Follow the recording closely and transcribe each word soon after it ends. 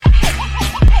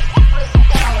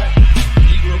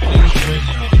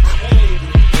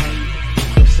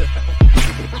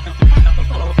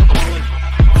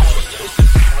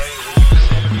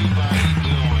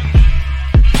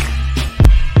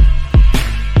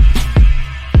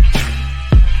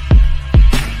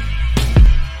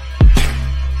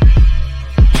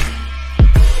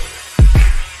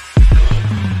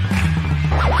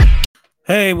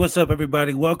Hey, what's up,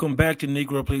 everybody? Welcome back to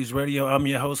Negro Please Radio. I'm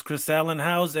your host, Chris Allen.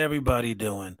 How's everybody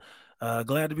doing?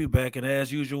 Glad to be back. And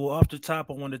as usual, off the top,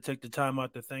 I want to take the time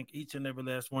out to thank each and every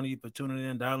last one of you for tuning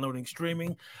in, downloading,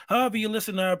 streaming. However you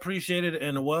listen, I appreciate it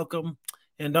and welcome.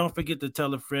 And don't forget to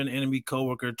tell a friend, enemy,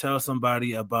 coworker, tell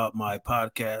somebody about my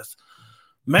podcast.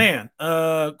 Man,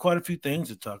 quite a few things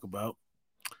to talk about.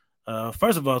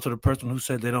 First of all, to the person who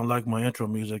said they don't like my intro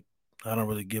music, I don't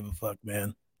really give a fuck,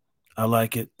 man. I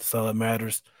like it. That's all that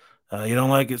matters. You don't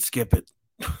like it, skip it.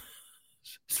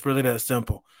 It's really that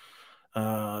simple.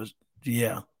 Uh,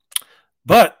 yeah.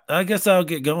 But I guess I'll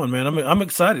get going, man. I'm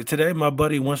excited today. My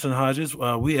buddy Winston Hodges,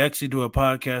 we actually do a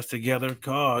podcast together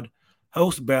called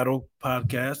Host Battle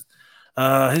Podcast.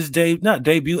 His not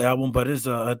debut album, but his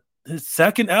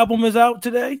second album is out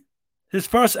today. His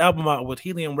first album out with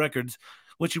Helium Records,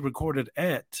 which he recorded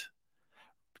at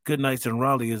Good Nights in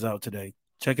Raleigh, is out today.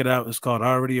 Check it out. It's called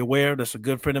Already Aware. That's a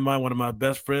good friend of mine, one of my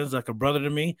best friends, like a brother to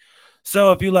me.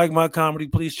 So if you like my comedy,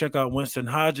 please check out Winston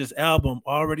Hodges' album,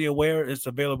 Already Aware. It's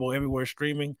available everywhere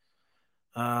streaming.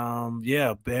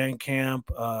 Bandcamp,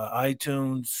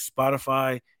 iTunes,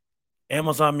 Spotify,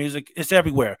 Amazon Music. It's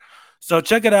everywhere. So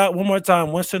check it out one more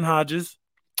time. Winston Hodges,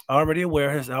 Already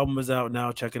Aware. His album is out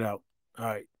now. Check it out. All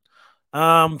right.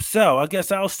 So I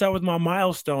guess I'll start with my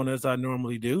milestone as I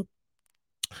normally do.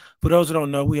 For those who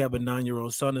don't know, we have a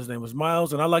 9-year-old son. His name is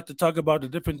Miles, and I like to talk about the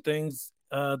different things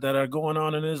that are going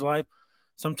on in his life.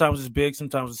 Sometimes it's big,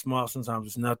 sometimes it's small, sometimes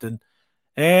it's nothing.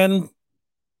 And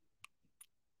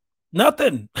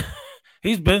nothing.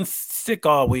 He's been sick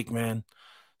all week, man.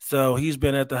 So he's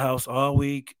been at the house all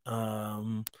week.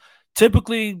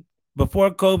 Typically,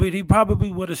 before COVID, he probably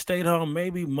would have stayed home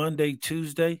maybe Monday,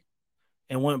 Tuesday,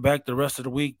 and went back the rest of the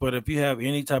week. But if you have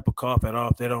any type of cough at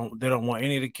all, they don't want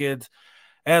any of the kids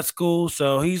at school.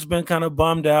 So he's been kind of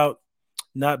bummed out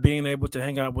not being able to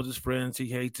hang out with his friends. He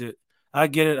hates it. I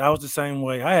get it. I was the same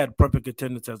way. I had perfect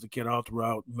attendance as a kid all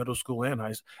throughout middle school and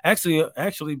high school.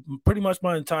 Actually, pretty much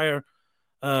my entire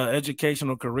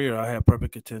educational career, I had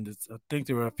perfect attendance. I think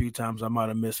there were a few times I might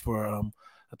have missed for, I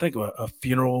think a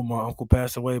funeral. My uncle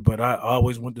passed away, but I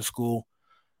always went to school.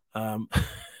 Um,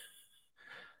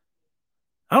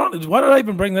 why did I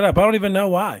even bring that up? I don't even know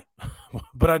why,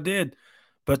 but I did.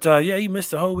 But yeah, he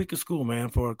missed a whole week of school, man,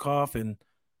 for a cough,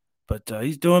 but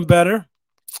he's doing better.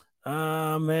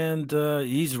 And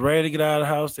he's ready to get out of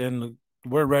the house, and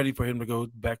we're ready for him to go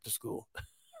back to school.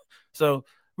 So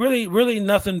really, really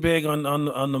nothing big on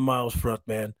the Miles front,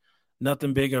 man.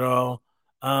 Nothing big at all.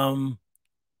 Um,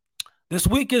 this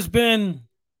week it's been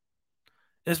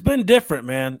different,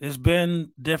 man. It's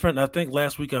been different. I think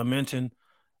last week I mentioned,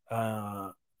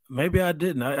 maybe I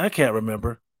didn't. I can't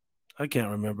remember. I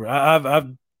can't remember.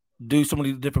 I've do so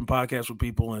many different podcasts with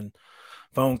people and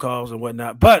phone calls and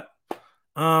whatnot. But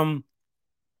um,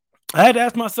 I had to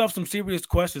ask myself some serious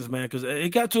questions, man, because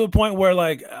it got to a point where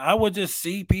like I would just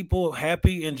see people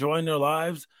happy, enjoying their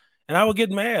lives, and I would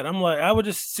get mad. I'm like, I would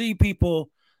just see people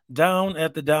down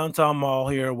at the downtown mall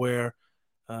here where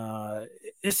uh,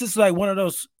 it's just like one of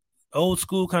those old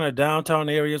school kind of downtown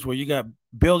areas where you got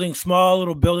buildings, small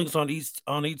little buildings on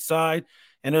each side,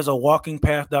 and there's a walking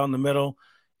path down the middle,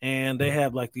 and they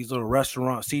have like these little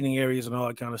restaurant seating areas and all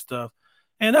that kind of stuff.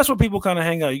 And that's where people kind of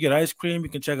hang out. You get ice cream. You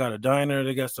can check out a diner.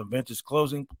 They got some vintage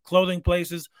clothing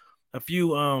places, a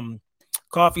few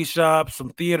coffee shops, some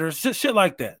theaters, shit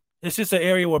like that. It's just an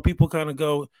area where people kind of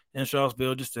go in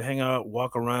Charlottesville just to hang out,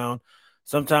 walk around.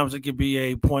 Sometimes it could be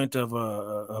a point of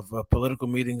political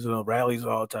meetings and rallies,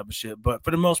 all type of shit. But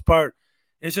for the most part,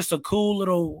 it's just a cool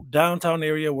little downtown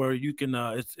area where you can.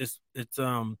 It's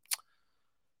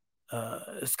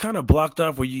kind of blocked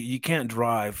off where you can't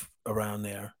drive around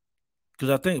there. Because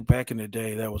I think back in the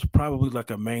day, that was probably like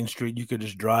a main street. You could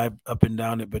just drive up and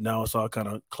down it, but now it's all kind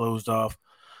of closed off.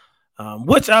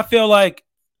 Which I feel like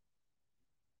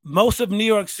most of New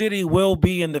York City will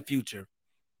be in the future.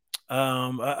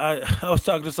 I was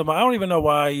talking to somebody. I don't even know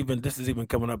why even this is even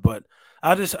coming up, but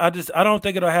I don't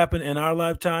think it'll happen in our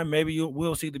lifetime. Maybe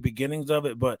we'll see the beginnings of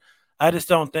it, but I just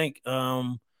don't think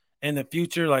in the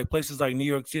future, like places like New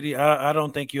York City, I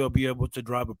don't think you'll be able to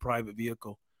drive a private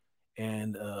vehicle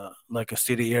and like a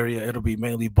city area. It'll be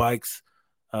mainly bikes,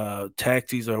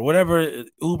 taxis, or whatever,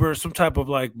 Uber, some type of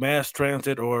like mass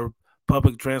transit or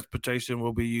public transportation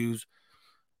will be used,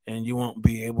 and you won't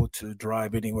be able to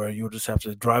drive anywhere. You'll just have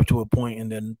to drive to a point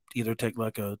and then either take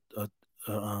like a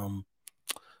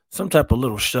some type of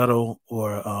little shuttle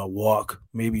or a walk,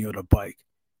 maybe with a bike.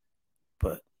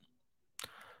 But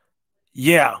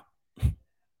yeah,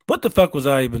 what the fuck was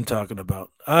I even talking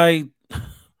about?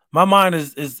 My mind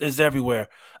is everywhere.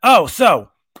 Oh, so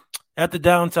at the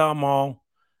downtown mall.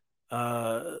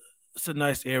 Uh, it's a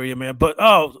nice area, man. But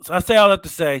I say all that to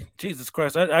say, Jesus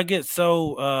Christ, I get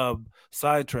so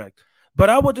sidetracked. But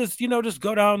I would just, just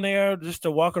go down there just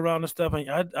to walk around and stuff,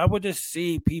 and I would just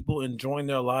see people enjoying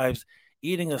their lives,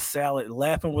 eating a salad,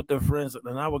 laughing with their friends,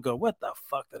 and I would go, "What the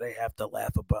fuck do they have to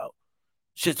laugh about?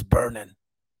 Shit's burning.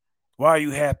 Why are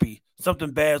you happy?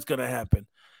 Something bad's gonna happen."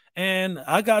 And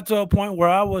I got to a point where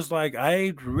I was like,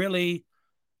 uh,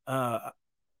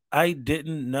 I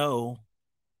didn't know.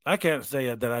 I can't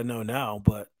say that I know now,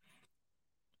 but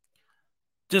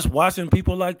just watching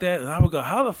people like that, and I would go,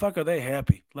 "How the fuck are they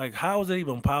happy? Like, how is it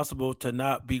even possible to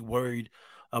not be worried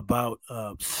about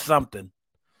something?"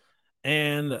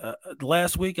 And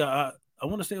last week, I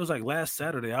want to say it was like last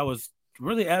Saturday, I was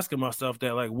really asking myself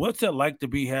that, like, what's it like to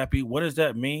be happy? What does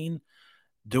that mean?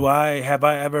 I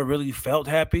ever really felt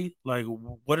happy? Like,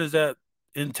 what does that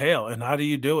entail, and how do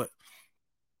you do it?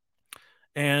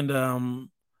 And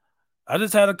I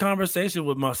just had a conversation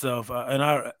with myself,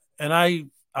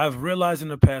 I've realized in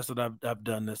the past that I've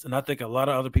done this, and I think a lot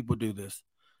of other people do this.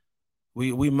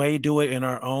 We may do it in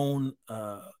our own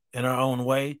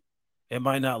way. It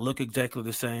might not look exactly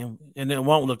the same, and it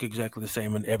won't look exactly the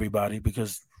same in everybody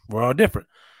because we're all different.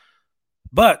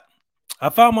 But I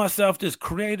found myself just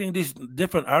creating these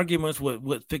different arguments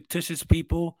with fictitious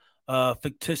people,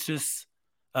 fictitious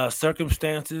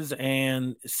circumstances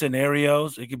and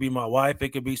scenarios. It could be my wife. It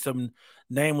could be some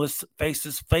nameless,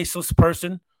 faceless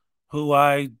person who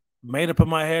I made up in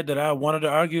my head that I wanted to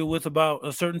argue with about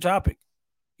a certain topic.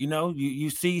 You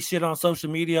see shit on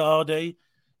social media all day.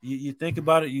 You think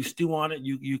about it, you stew on it,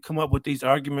 you come up with these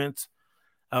arguments,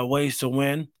 ways to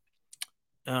win.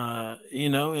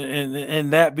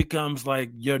 And that becomes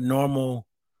like your normal,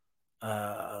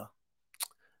 uh,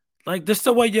 like this is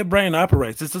the way your brain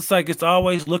operates. It's just like it's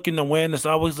always looking to win. It's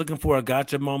always looking for a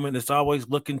gotcha moment. It's always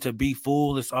looking to be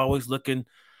fooled. It's always looking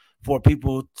for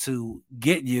people to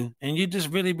get you, and you just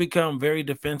really become very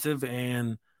defensive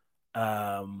and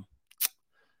um,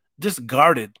 just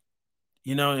guarded.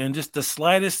 And just the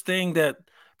slightest thing that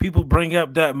people bring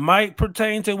up that might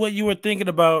pertain to what you were thinking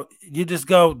about, you just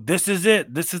go, "This is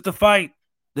it. This is the fight.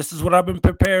 This is what I've been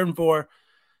preparing for."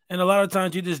 And a lot of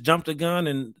times you just jump the gun,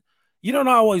 and you don't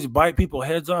always bite people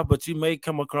heads off, but you may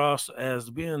come across as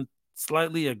being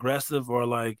slightly aggressive or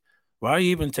like, why are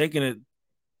you even taking it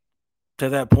to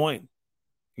that point,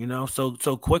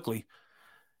 so quickly?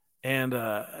 And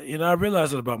I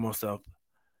realized it about myself.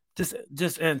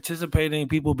 Just anticipating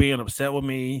people being upset with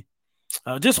me,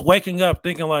 just waking up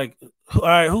thinking like, all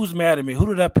right, who's mad at me? Who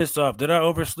did I piss off? Did I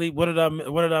oversleep? What did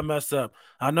I mess up?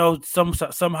 I know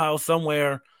somehow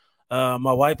somewhere,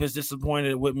 my wife is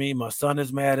disappointed with me. My son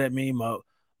is mad at me. My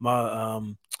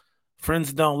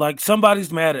friends don't like.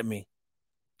 Somebody's mad at me,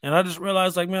 and I just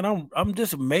realized like, man, I'm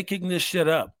just making this shit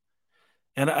up.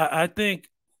 And I think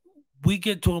we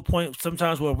get to a point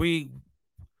sometimes where we've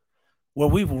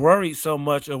worried so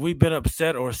much, or we've been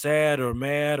upset or sad or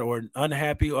mad or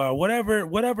unhappy or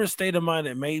whatever state of mind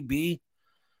it may be.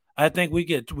 I think we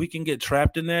can get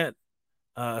trapped in that,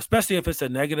 especially if it's a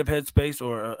negative headspace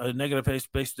or a negative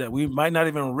headspace that we might not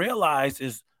even realize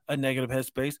is a negative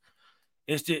headspace.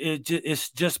 It's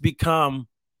just become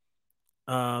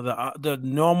the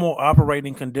normal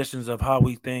operating conditions of how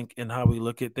we think and how we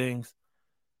look at things.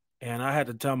 And I had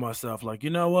to tell myself, like,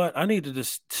 you know what? I need to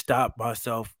just stop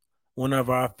myself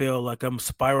whenever I feel like I'm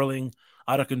spiraling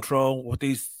out of control with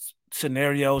these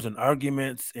scenarios and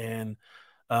arguments and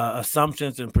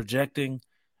assumptions and projecting.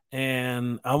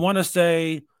 And I want to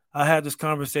say I had this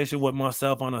conversation with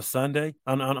myself on a Sunday,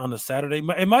 on a Saturday.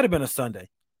 It might have been a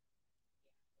Sunday.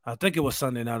 I think it was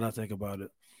Sunday now that I think about it.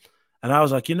 And I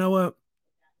was like, you know what?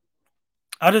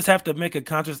 I just have to make a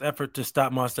conscious effort to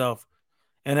stop myself.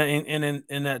 And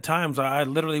in at times, I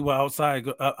literally will outside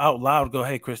out loud go,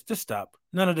 "Hey, Chris, just stop.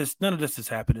 None of this is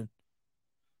happening.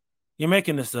 You're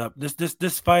making this up.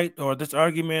 This fight or this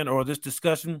argument or this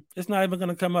discussion, it's not even going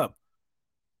to come up."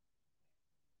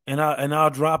 And I'll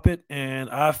drop it, and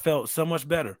I felt so much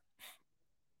better.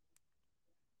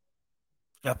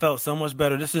 I felt so much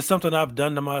better. This is something I've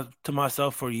done to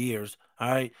myself for years. All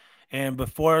right. And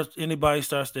before anybody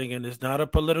starts thinking, it's not a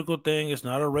political thing, it's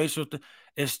not a racial thing.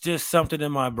 It's just something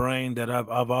in my brain that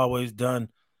I've always done.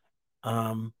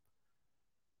 Um,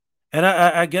 and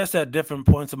I guess at different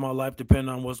points in my life,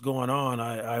 depending on what's going on,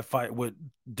 I fight with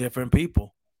different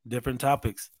people, different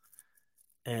topics,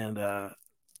 and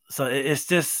so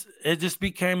it just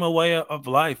became a way of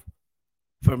life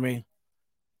for me.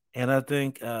 And I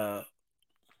think I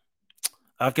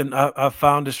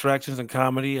found distractions in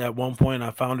comedy. At one point,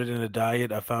 I found it in a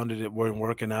diet. I found it in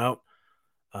working out,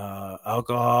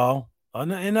 alcohol,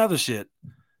 and other shit.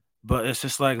 but it's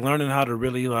just like learning how to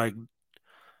really like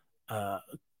uh,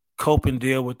 cope and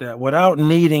deal with that without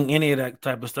needing any of that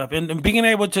type of stuff, and being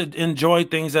able to enjoy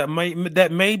things that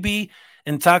may be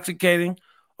intoxicating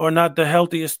or not the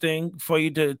healthiest thing for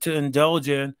you to indulge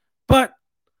in, but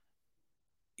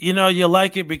you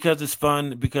like it because it's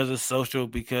fun, because it's social,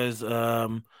 because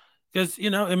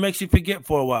it makes you forget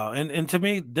for a while. And to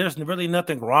me, there's really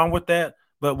nothing wrong with that.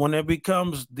 But when it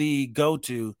becomes the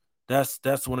go-to,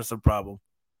 that's when it's a problem.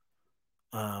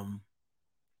 Um,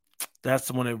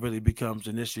 that's when it really becomes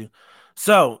an issue.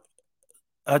 So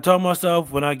I told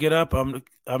myself when I get up, I'm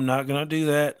not gonna do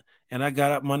that. And I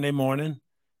got up Monday morning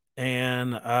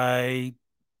and I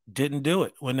didn't do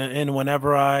it.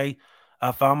 Whenever I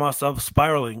found myself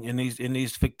spiraling in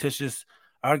these fictitious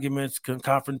arguments,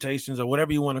 confrontations, or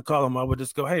whatever you want to call them, I would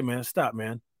just go, "Hey, man, stop,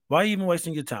 man. Why are you even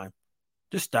wasting your time?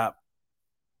 Just stop.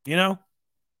 You know,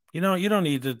 you don't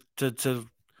need to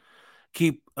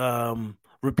keep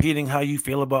repeating how you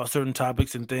feel about certain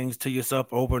topics and things to yourself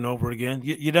over and over again.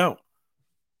 You don't.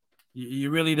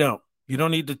 You really don't. You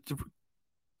don't need to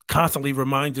constantly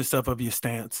remind yourself of your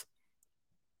stance.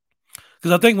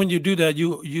 Because I think when you do that,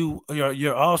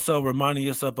 you're also reminding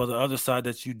yourself of the other side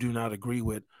that you do not agree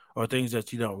with or things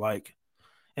that you don't like,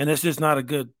 and it's just not a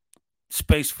good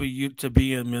space for you to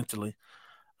be in mentally.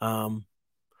 Um,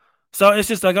 so it's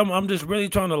just like I'm just really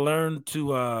trying to learn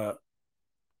to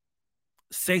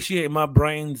satiate my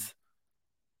brain's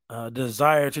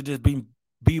desire to just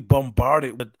be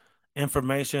bombarded with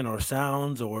information or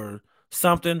sounds or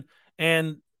something,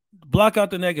 and block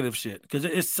out the negative shit because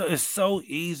it's so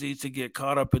easy to get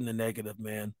caught up in the negative,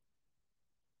 man.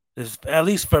 It's, at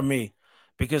least for me,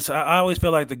 because I always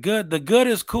feel like the good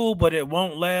is cool, but it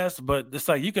won't last. But it's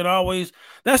like you can always.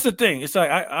 That's the thing. It's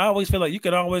like I always feel like you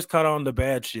can always count on the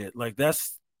bad shit. Like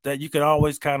that you can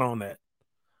always count on that.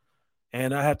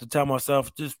 And I have to tell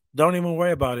myself just don't even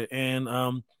worry about it. And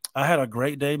I had a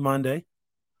great day Monday.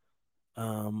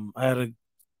 I had a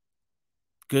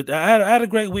I had a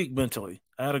great week mentally.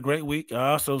 I had a great week.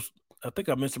 I think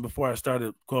I mentioned before I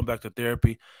started going back to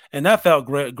therapy, and that felt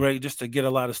great just to get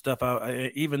a lot of stuff out.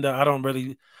 Even though I don't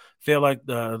really feel like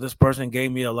this person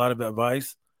gave me a lot of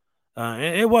advice,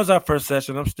 and it was our first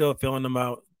session. I'm still filling them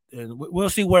out, and we'll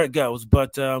see where it goes.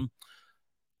 But I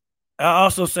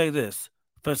also say this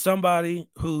for somebody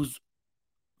who's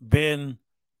been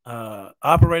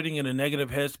operating in a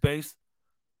negative headspace,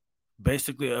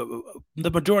 basically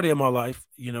the majority of my life,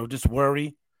 just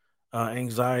worry,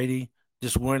 anxiety,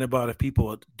 just worrying about if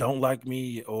people don't like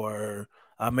me or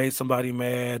I made somebody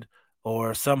mad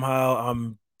or somehow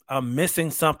I'm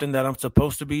missing something that I'm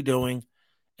supposed to be doing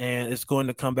and it's going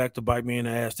to come back to bite me in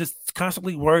the ass. Just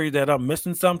constantly worried that I'm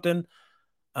missing something.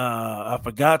 I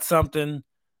forgot something.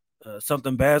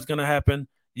 Something bad's gonna happen.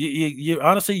 You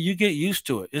honestly you get used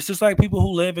to it. It's just like people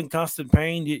who live in constant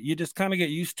pain. You just kind of get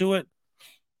used to it.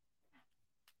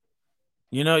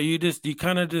 You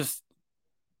kind of just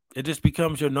it just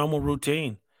becomes your normal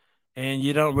routine, and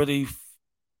you don't really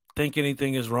think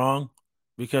anything is wrong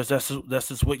because that's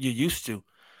just what you're used to.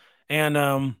 And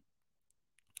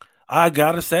I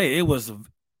gotta say, it was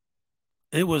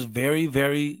very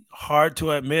very hard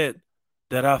to admit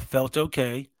that I felt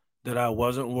okay, that I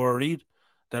wasn't worried,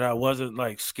 that I wasn't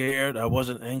like scared, I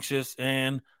wasn't anxious,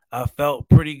 and I felt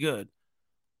pretty good.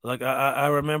 Like I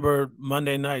remember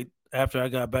Monday night after I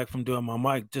got back from doing my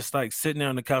mic, just like sitting there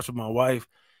on the couch with my wife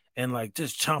and like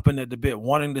just chomping at the bit,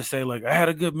 wanting to say like I had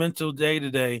a good mental day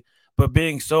today, but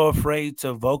being so afraid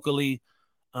to vocally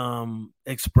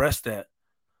express that.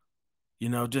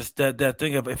 Just that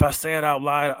thing of if I say it out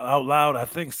loud, I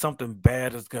think something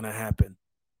bad is gonna happen.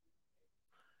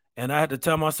 And I had to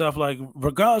tell myself, like,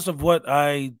 regardless of what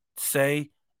I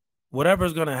say,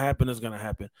 whatever's going to happen is going to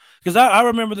happen. Because I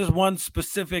remember this one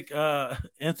specific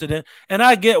incident, and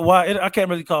I get why I can't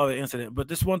really call it an incident, but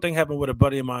this one thing happened with a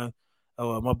buddy of mine,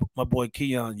 my boy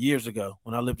Keon, years ago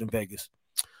when I lived in Vegas.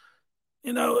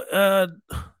 You know,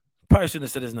 probably shouldn't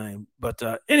have said his name, but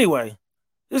anyway,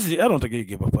 I don't think he'd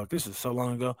give a fuck. This is so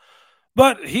long ago,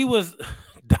 but he was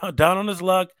down on his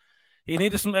luck. He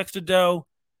needed some extra dough,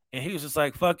 and he was just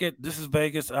like, "Fuck it, this is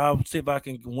Vegas. I'll see if I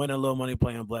can win a little money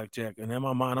playing blackjack." And in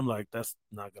my mind, I'm like, "That's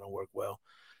not gonna work well."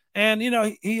 And he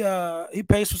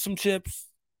pays for some chips.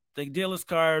 They deal his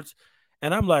cards,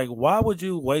 and I'm like, "Why would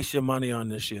you waste your money on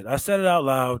this shit?" I said it out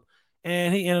loud,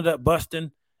 and he ended up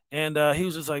busting. And he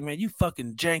was just like, "Man, you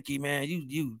fucking janky, man.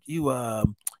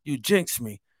 You jinxed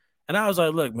me." And I was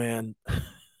like, "Look, man,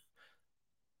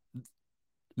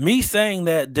 me saying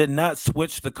that did not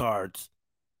switch the cards.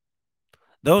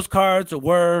 Those cards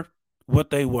were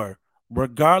what they were,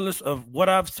 regardless of what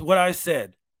I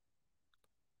said.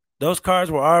 Those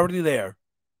cards were already there,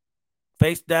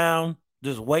 face down,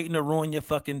 just waiting to ruin your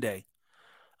fucking day.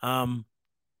 Um,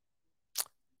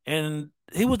 and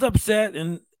he was upset,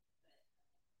 and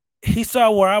he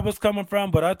saw where I was coming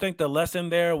from, but I think the lesson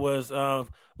there was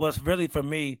really for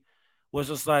me was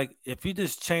just like if you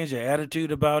just change your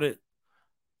attitude about it,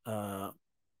 uh,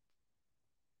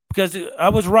 because I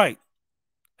was right.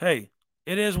 Hey,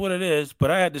 it is what it is,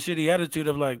 but I had the shitty attitude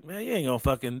of like, man, you ain't gonna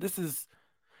fucking. This is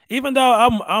even though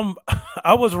I'm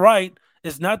I was right.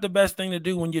 It's not the best thing to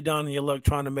do when you're down in your luck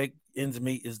trying to make ends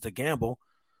meet is to gamble.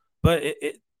 But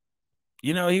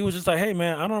he was just like, hey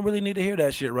man, I don't really need to hear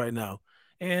that shit right now,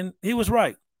 and he was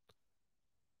right.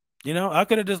 I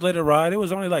could have just let it ride. It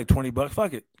was only like $20.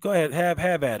 Fuck it. Go ahead,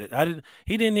 have at it. I didn't.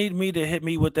 He didn't need me to hit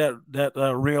me with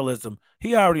that realism.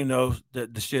 He already knows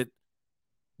that the shit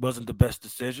wasn't the best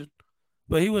decision.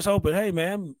 But he was hoping, hey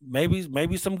man,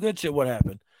 maybe some good shit would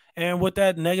happen. And with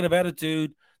that negative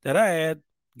attitude that I had,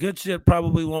 good shit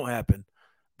probably won't happen.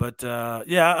 But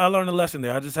yeah, I learned a lesson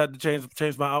there. I just had to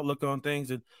change my outlook on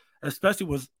things, and especially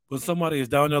when somebody is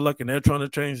down there looking, they're trying to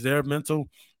change their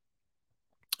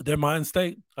mind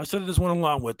state. I should have just went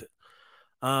along with it.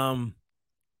 Um,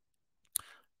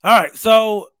 all right,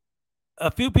 so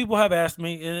a few people have asked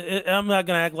me, and I'm not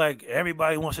gonna act like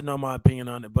everybody wants to know my opinion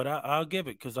on it, but I'll give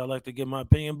it because I like to give my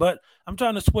opinion. But I'm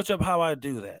trying to switch up how I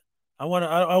do that. I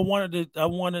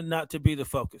wanted not to be the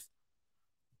focus.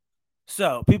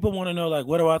 So people want to know like,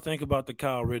 what do I think about the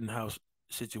Kyle Rittenhouse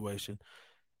situation?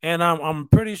 And I'm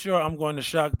pretty sure I'm going to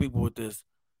shock people with this.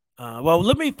 Well,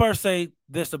 let me first say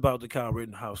this about the Kyle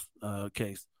Rittenhouse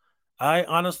case. I'm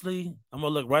gonna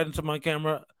look right into my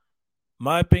camera.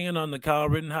 My opinion on the Kyle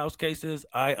Rittenhouse case is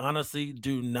I honestly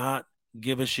do not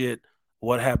give a shit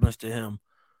what happens to him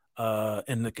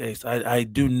in the case. I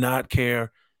do not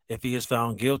care if he is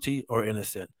found guilty or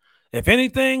innocent. If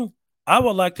anything, I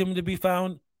would like him to be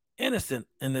found innocent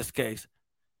in this case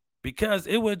because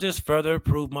it would just further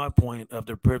prove my point of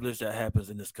the privilege that happens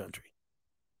in this country.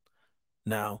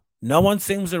 Now, no one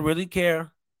seems to really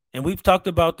care, and we've talked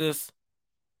about this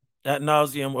ad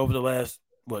nauseum over the last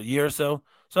year or so.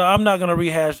 So I'm not going to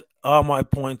rehash all my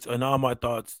points and all my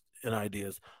thoughts and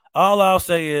ideas. All I'll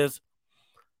say is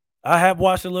I have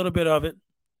watched a little bit of it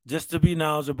just to be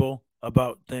knowledgeable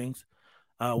about things.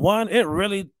 One, it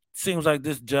really seems like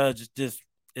this judge just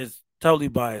is totally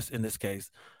biased in this case.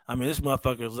 I mean, this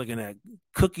motherfucker is looking at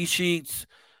cookie sheets,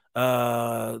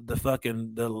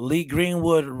 the Lee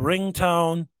Greenwood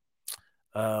ringtone,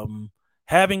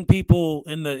 having people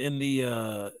in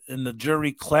the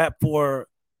jury clap for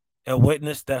a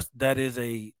witness that is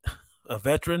a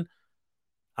veteran.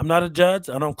 I'm not a judge.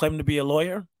 I don't claim to be a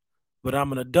lawyer, but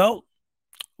I'm an adult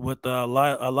with a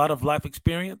lot of life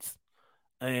experience,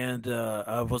 and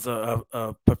I was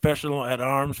a professional at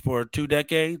arms for 2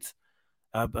 decades.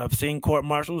 I've seen court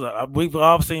martials. We've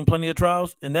all seen plenty of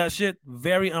trials, and that shit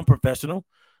very unprofessional.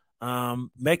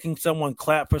 Making someone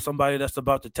clap for somebody that's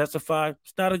about to testify,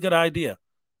 it's not a good idea.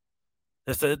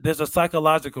 There's a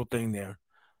psychological thing there,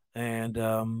 and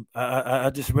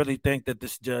I just really think that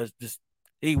this judge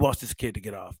he wants this kid to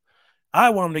get off.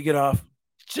 I want him to get off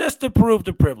just to prove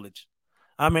the privilege.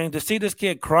 I mean, to see this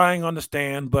kid crying on the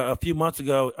stand, but a few months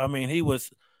ago, I mean, he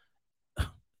was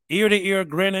ear to ear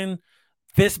grinning,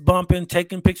 fist bumping,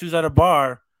 taking pictures at a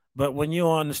bar. But when you're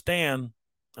on the stand,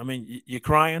 I mean, you're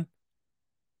crying.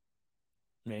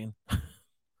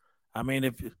 I mean,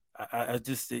 if I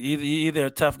just either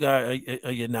a tough guy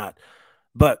or you're not.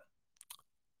 But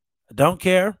I don't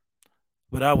care.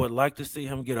 But I would like to see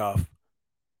him get off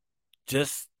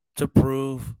just to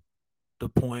prove the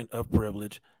point of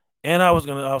privilege. And I was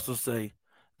going to also say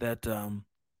that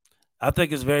I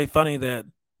think it's very funny that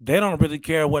they don't really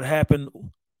care what happened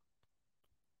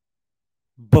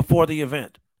before the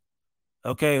event.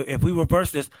 Okay, if we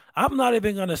reverse this, I'm not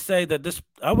even going to say that this.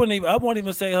 I won't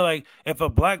even say like if a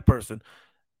black person,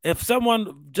 if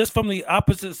someone just from the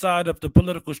opposite side of the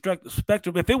political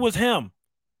spectrum, if it was him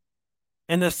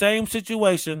in the same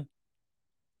situation,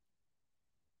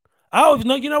 you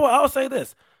know what? I'll say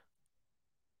this.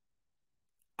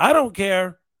 I don't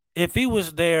care if he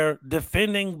was there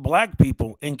defending black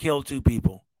people and killed 2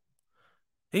 people.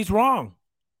 He's wrong.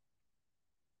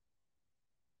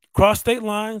 Cross state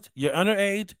lines, you're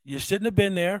underage, you shouldn't have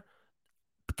been there.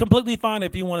 Completely fine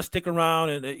if you want to stick around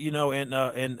and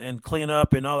and clean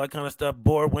up and all that kind of stuff,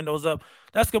 board windows up.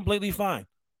 That's completely fine.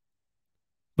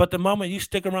 But the moment you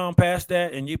stick around past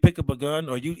that and you pick up a gun,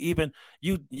 or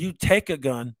you take a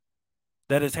gun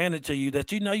that is handed to you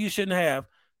that you know you shouldn't have,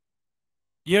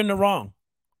 you're in the wrong.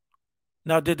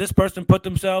 Now, did this person put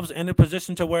themselves in a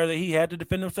position to where he had to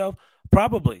defend himself?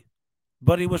 Probably.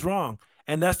 but he was wrong.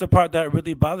 And that's the part that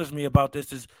really bothers me about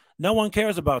this is no one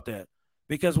cares about that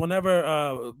because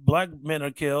whenever black men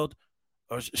are killed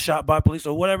or shot by police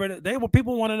or whatever,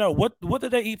 people want to know what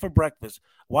did they eat for breakfast?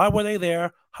 Why were they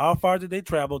there? How far did they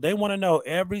travel? They want to know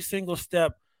every single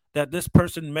step that this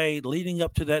person made leading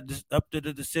up to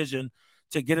the decision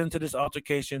to get into this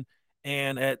altercation,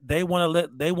 and they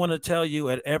want to tell you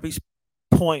at every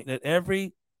point, at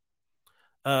every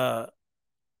uh,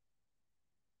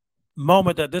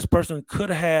 moment that this person could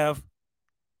have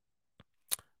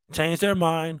changed their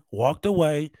mind, walked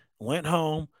away, went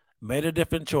home, made a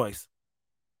different choice.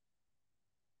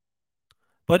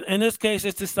 But in this case,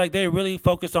 it's just like they really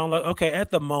focus on like, okay,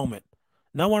 at the moment,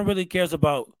 no one really cares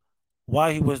about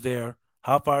why he was there,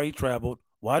 how far he traveled,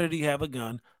 why did he have a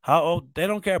gun, how old. They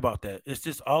don't care about that. It's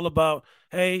just all about,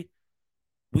 hey,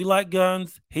 we like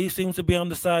guns. He seems to be on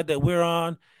the side that we're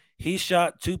on. He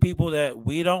shot two people that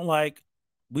we don't like.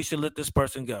 We should let this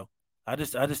person go. I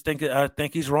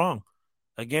think he's wrong.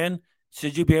 Again,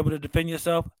 should you be able to defend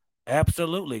yourself?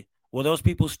 Absolutely. Were those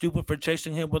people stupid for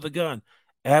chasing him with a gun?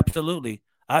 Absolutely.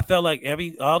 I felt like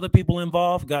all the people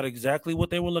involved got exactly what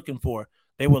they were looking for.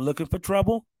 They were looking for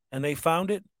trouble and they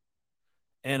found it.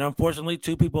 And unfortunately,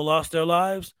 two people lost their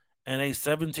lives and a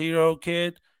 17-year-old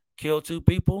kid killed two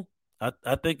people.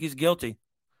 I think he's guilty.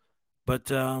 But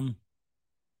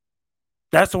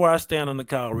that's where I stand on the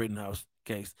Kyle Rittenhouse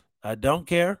case. I don't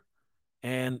care.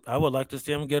 And I would like to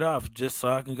see him get off just so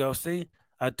I can go see.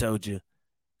 I told you.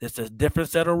 It's a different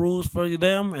set of rules for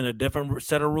them and a different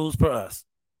set of rules for us.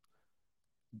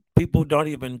 People don't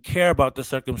even care about the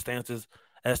circumstances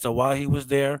as to why he was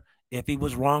there, if he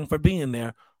was wrong for being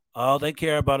there. All they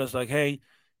care about is like, hey,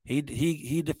 he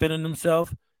defended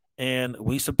himself, and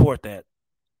we support that.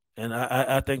 And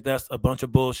I think that's a bunch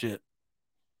of bullshit,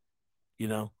 you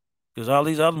know, because all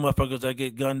these other motherfuckers that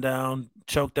get gunned down,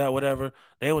 choked out, whatever,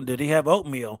 did he have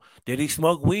oatmeal? Did he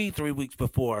smoke weed 3 weeks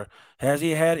before? Has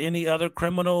he had any other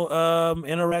criminal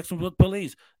interactions with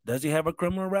police? Does he have a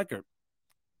criminal record?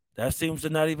 That seems to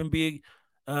not even be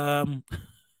um,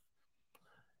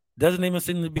 doesn't even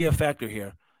seem to be a factor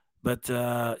here. But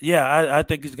yeah, I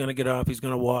think he's gonna get off. He's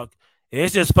gonna walk.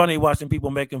 It's just funny watching people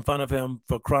making fun of him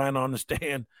for crying on the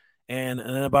stand. And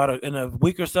in a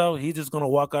week or so, he's just gonna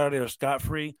walk out of there scot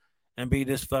free and be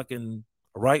this fucking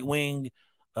right wing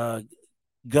uh,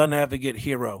 gun advocate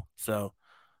hero. So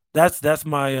that's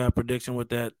my prediction with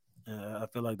that. I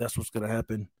feel like that's what's gonna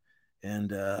happen.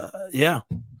 And yeah,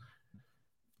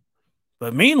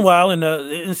 but meanwhile,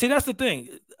 and see that's the thing.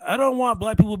 I don't want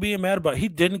black people being mad about it. He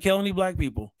didn't kill any black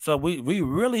people, so we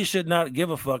really should not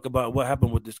give a fuck about what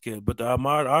happened with this kid. But the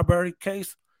Ahmaud Arbery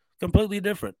case, completely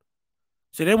different.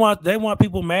 See, they want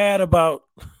people mad about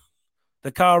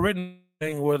the Kyle Rittenhouse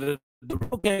thing, where the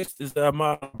real case is the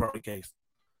Ahmaud Arbery case.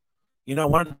 You know,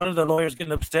 one of the lawyers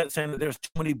getting upset saying that there's too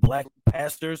many black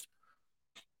pastors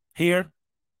here.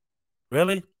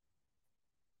 Really,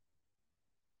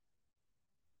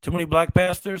 too many black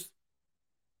pastors.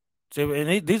 So,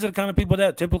 and these are the kind of people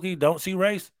that typically don't see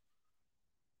race.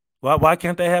 Why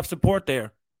can't they have support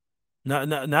there?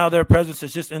 Now their presence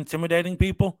is just intimidating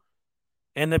people,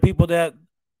 and the people that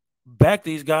back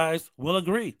these guys will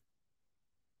agree.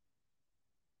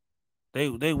 They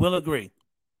will agree,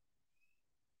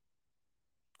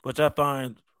 which I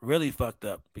find really fucked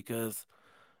up because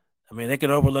I mean they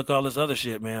can overlook all this other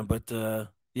shit, man. But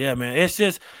yeah, man, it's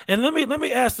just. And let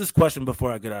me ask this question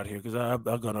before I get out of here because I've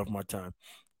gone over my time.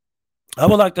 I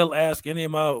would like to ask any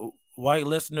of my white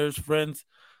listeners, friends,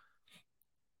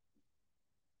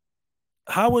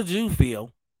 how would you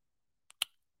feel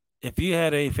if you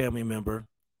had a family member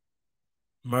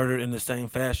murdered in the same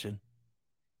fashion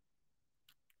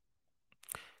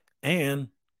and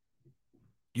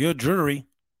your jury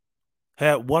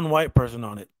had one white person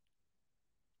on it?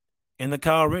 In the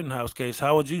Kyle Rittenhouse case,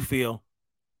 how would you feel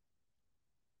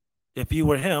if you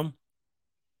were him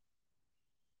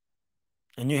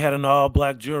and you had an all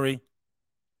black jury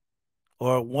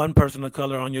or one person of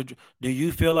color on your? Do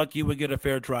you feel like you would get a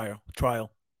fair Trial.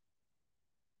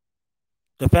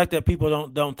 The fact that people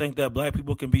don't think that black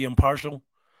people can be impartial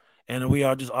and we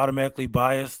are just automatically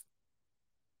biased,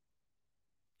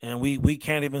 and we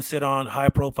can't even sit on high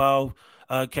profile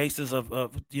cases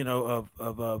of you know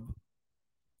of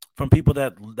from people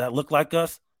that look like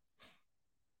us.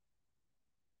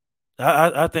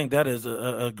 I think that is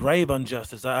a grave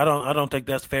injustice. I don't think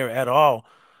that's fair at all.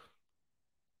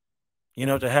 You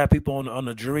know, to have people on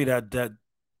the jury that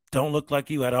don't look like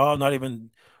you at all, not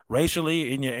even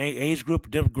racially in your age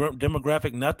group,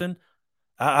 demographic, nothing.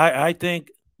 I think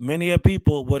many of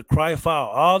people would cry foul.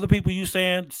 All the people you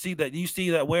see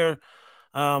that wear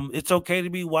It's okay to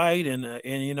be white, and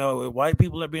if white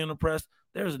people are being oppressed,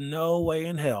 there's no way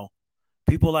in hell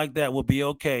people like that will be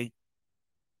okay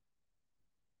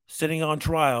sitting on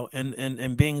trial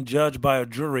and being judged by a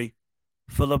jury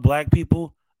full of black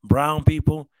people, brown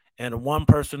people, and one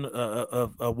person,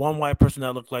 one white person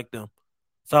that looked like them.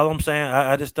 That's all I'm saying.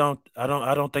 I just don't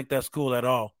think that's cool at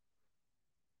all.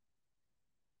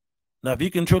 Now, if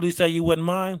you can truly say you wouldn't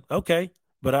mind, okay.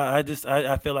 But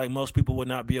I feel like most people would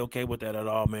not be okay with that at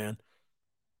all, man.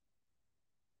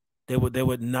 They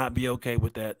would not be okay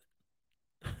with that.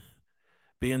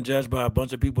 Being judged by a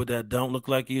bunch of people that don't look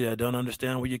like you, that don't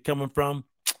understand where you're coming from.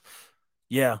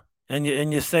 Yeah. And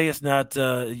you say it's not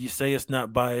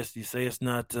biased. You say it's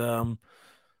not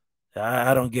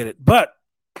I don't get it. But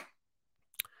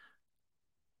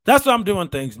that's why I'm doing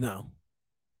things now.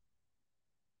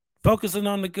 Focusing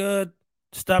on the good,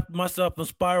 stop myself from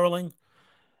spiraling,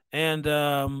 and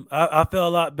I feel a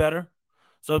lot better.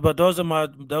 So, but those are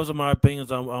my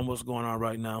opinions on what's going on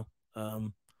right now.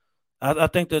 Um, I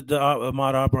think that the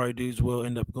Ahmaud Arbery dudes will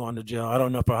end up going to jail. I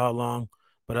don't know for how long,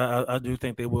 but I do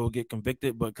think they will get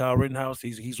convicted. But Kyle Rittenhouse,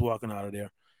 he's walking out of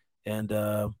there, and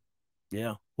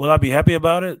yeah, will I be happy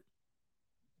about it?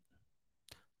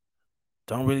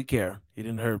 Don't really care. He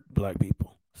didn't hurt black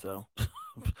people, so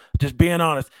just being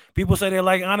honest. People say they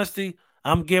like honesty.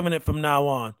 I'm giving it from now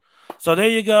on. So there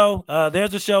you go.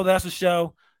 There's a show. That's a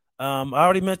show. I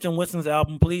already mentioned Winston's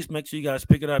album. Please make sure you guys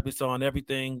pick it up. It's on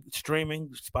everything streaming,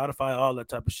 Spotify, all that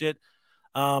type of shit.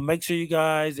 Make sure you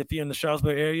guys, if you're in the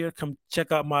Charlottesville area, come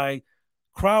check out my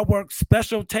Crowdwork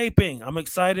special taping. I'm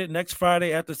excited. Next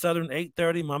Friday at the Southern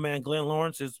 8:30. My man Glenn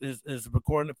Lawrence is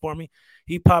recording it for me.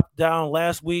 He popped down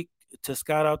last week to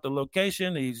scout out the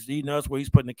location. He knows where he's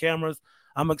putting the cameras.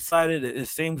 I'm excited. It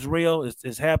seems real.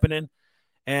 It's happening.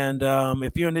 And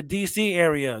if you're in the DC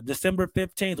area, December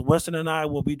 15th, Weston and I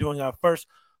will be doing our first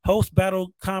host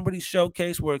battle comedy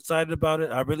showcase. We're excited about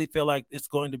it. I really feel like it's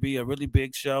going to be a really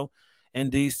big show in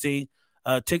DC.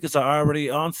 Tickets are already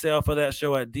on sale for that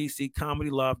show at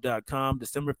dccomedyloft.com.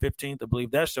 December 15th, I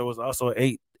believe that show is also at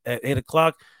 8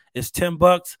 o'clock. It's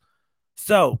 $10.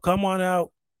 So come on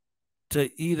out to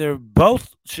either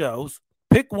both shows.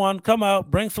 Pick one, come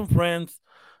out, bring some friends.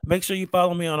 Make sure you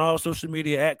follow me on all social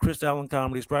media at Chris Allen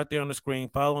Comedy. It's right there on the screen.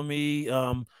 Follow me.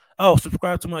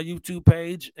 Subscribe to my YouTube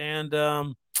page.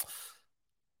 And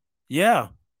yeah.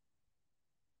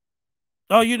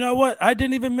 Oh, you know what? I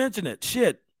didn't even mention it.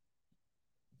 Shit.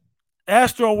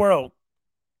 Astro World.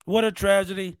 What a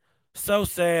tragedy. So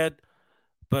sad.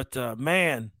 But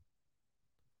man,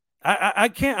 I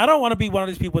can't. I don't want to be one of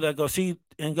these people that go see.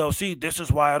 This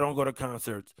is why I don't go to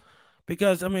concerts,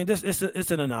 because I mean this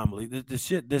it's an anomaly. This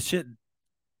shit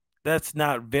that's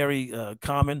not very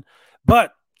common,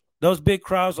 but those big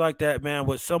crowds like that, man,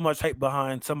 with so much hype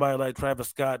behind somebody like Travis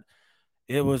Scott,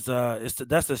 it was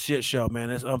that's a shit show, man.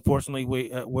 It's unfortunately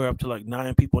we're up to like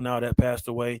 9 people now that passed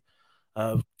away,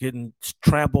 getting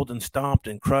trampled and stomped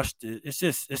and crushed.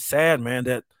 It's sad, man,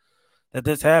 that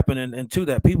this happened, and two,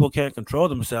 that people can't control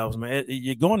themselves, man.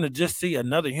 You're going to just see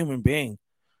another human being.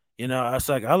 It's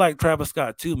like I like Travis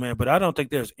Scott too, man, but I don't think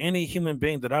there's any human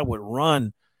being that I would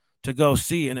run to go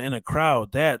see in a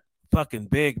crowd that fucking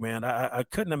big, man. I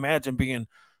couldn't imagine being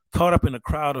caught up in a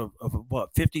crowd of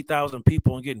what 50,000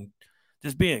 people and getting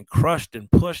just being crushed and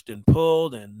pushed and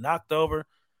pulled and knocked over.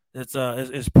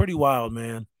 It's pretty wild,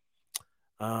 man.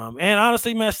 And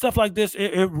honestly, man, stuff like this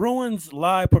it ruins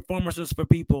live performances for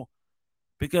people,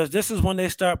 because this is when they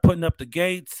start putting up the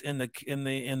gates and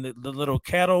the little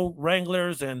cattle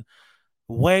wranglers and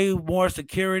way more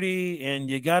security, and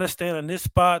you got to stand in this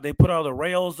spot. They put all the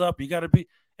rails up. You got to be.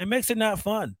 It makes it not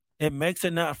fun. It makes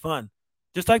it not fun.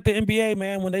 Just like the NBA,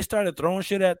 man, when they started throwing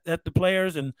shit at the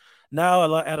players, and now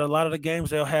at a lot of the games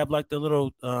they'll have like the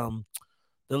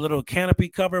little canopy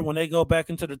cover when they go back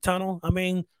into the tunnel. I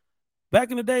mean, back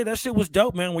in the day, that shit was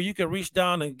dope, man. Where you could reach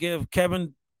down and give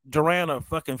Kevin Durant a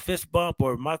fucking fist bump,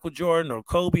 or Michael Jordan or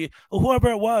Kobe or whoever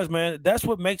it was, man. That's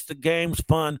what makes the games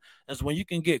fun, is when you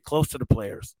can get close to the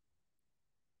players,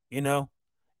 you know.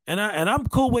 And I'm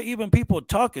cool with even people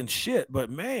talking shit, but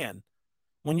man,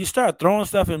 when you start throwing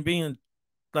stuff and being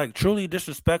like truly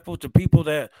disrespectful to people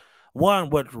that one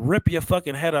would rip your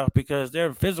fucking head off because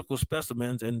they're physical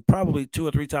specimens and probably 2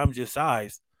 or 3 times your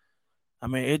size. I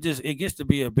mean, it gets to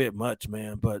be a bit much,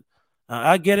 man. But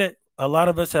I get it. A lot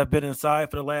of us have been inside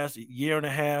for the last year and a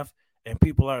half, and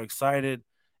people are excited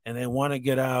and they want to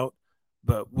get out.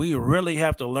 But we really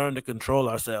have to learn to control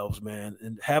ourselves, man,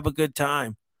 and have a good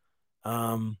time.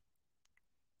 Um,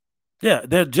 yeah,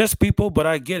 they're just people, but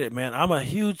I get it, man. I'm a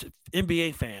huge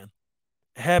NBA fan,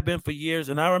 have been for years.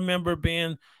 And I remember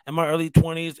being in my early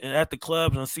 20s and at the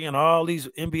clubs and seeing all these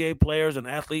NBA players and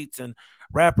athletes and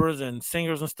rappers and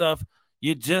singers and stuff.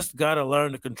 You just got to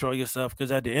learn to control yourself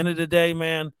because at the end of the day,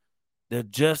 man, they're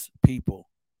just people.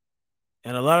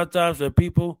 And a lot of times they're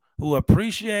people who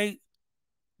appreciate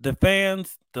the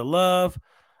fans, the love.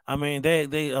 I mean,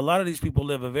 they a lot of these people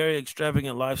live a very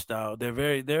extravagant lifestyle.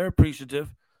 They're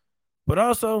appreciative, but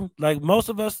also like most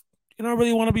of us, you don't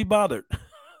really want to be bothered.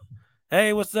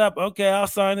 Hey, what's up? Okay, I'll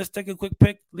sign this. Take a quick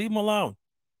pic. Leave them alone.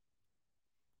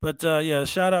 But yeah,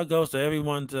 shout out goes to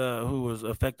everyone who was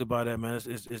affected by that, man.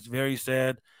 It's very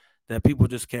sad that people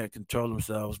just can't control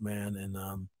themselves, man,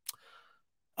 and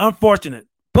unfortunate.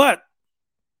 But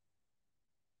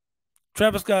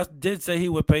Travis Scott did say he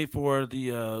would pay for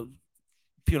the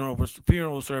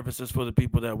funeral services for the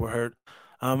people that were hurt.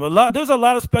 There's a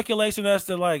lot of speculation as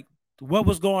to like what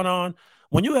was going on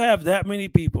when you have that many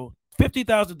people.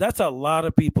 50,000. That's a lot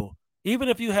of people. Even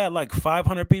if you had like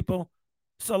 500 people,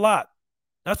 it's a lot.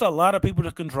 That's a lot of people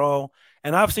to control.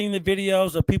 And I've seen the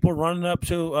videos of people running up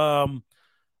to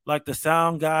like the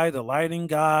sound guy, the lighting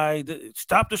guy,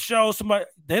 stop the show. Somebody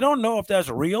they don't know if that's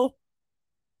real.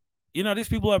 You know, these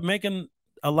people are making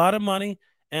a lot of money.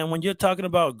 And when you're talking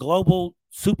about global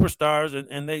superstars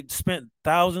and they spent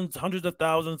thousands, hundreds of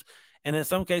thousands, and in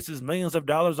some cases millions of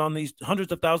dollars on these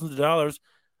hundreds of thousands of dollars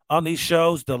on these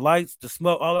shows, the lights, the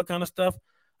smoke, all that kind of stuff.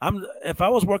 If I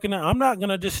was working out, I'm not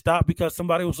gonna just stop because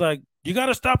somebody was like, you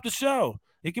gotta stop the show.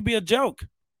 It could be a joke,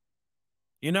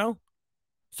 you know?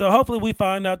 So hopefully we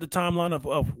find out the timeline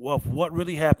of what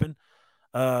really happened.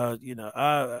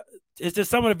 It's just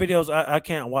some of the videos I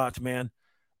can't watch, man.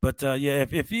 But yeah,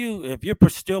 if you're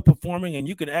still performing and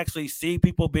you can actually see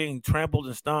people being trampled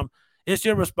and stomped, it's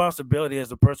your responsibility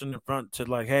as a person in front to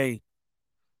like, hey,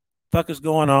 fuck is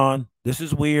going on? This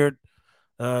is weird.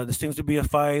 There seems to be a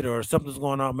fight or something's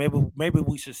going on. Maybe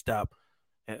we should stop.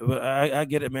 But I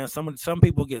get it, man. Some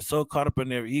people get so caught up in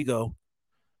their ego,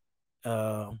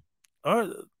 uh,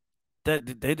 or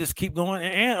that they just keep going,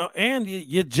 and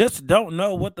you just don't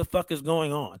know what the fuck is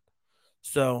going on.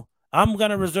 So I'm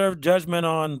gonna reserve judgment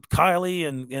on Kylie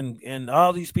and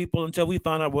all these people until we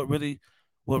find out what really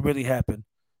happened.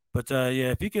 But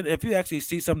yeah, if you actually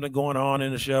see something going on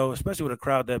in the show, especially with a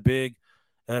crowd that big,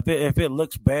 if it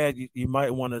looks bad, you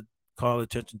might want to call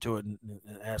attention to it and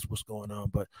ask what's going on.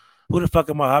 But who the fuck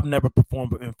am I? I've never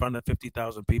performed in front of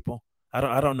 50,000 people.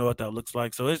 I don't know what that looks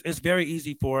like. So it's very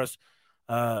easy for us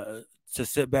uh, to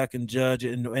sit back and judge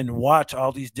and watch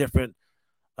all these different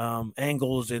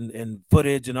angles and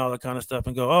footage and all that kind of stuff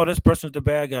and go, oh, this person's the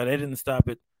bad guy. They didn't stop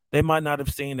it. They might not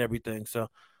have seen everything. So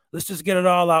let's just get it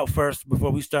all out first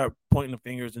before we start pointing the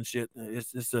fingers and shit.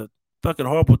 It's a fucking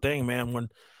horrible thing, man.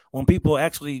 When people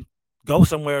actually go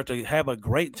somewhere to have a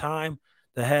great time,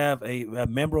 to have a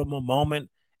memorable moment,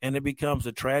 and it becomes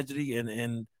a tragedy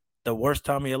and the worst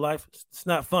time of your life, it's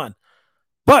not fun.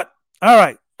 But all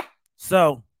right.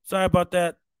 So sorry about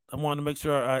that. I wanted to make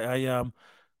sure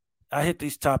I hit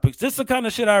these topics. This is the kind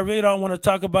of shit I really don't want to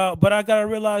talk about, but I gotta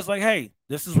realize, like, hey,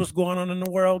 this is what's going on in the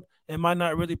world. It might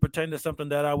not really pertain to something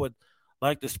that I would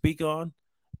like to speak on,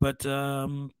 but I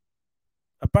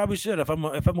probably should. If I'm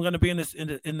gonna be in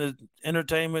in the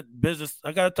entertainment business,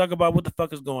 I gotta talk about what the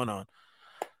fuck is going on.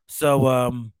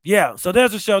 So yeah, so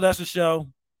there's a show. That's a show.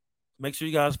 Make sure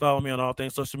you guys follow me on all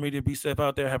things social media. Be safe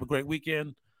out there. Have a great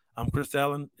weekend. I'm Chris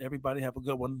Allen. Everybody have a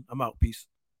good one. I'm out. Peace.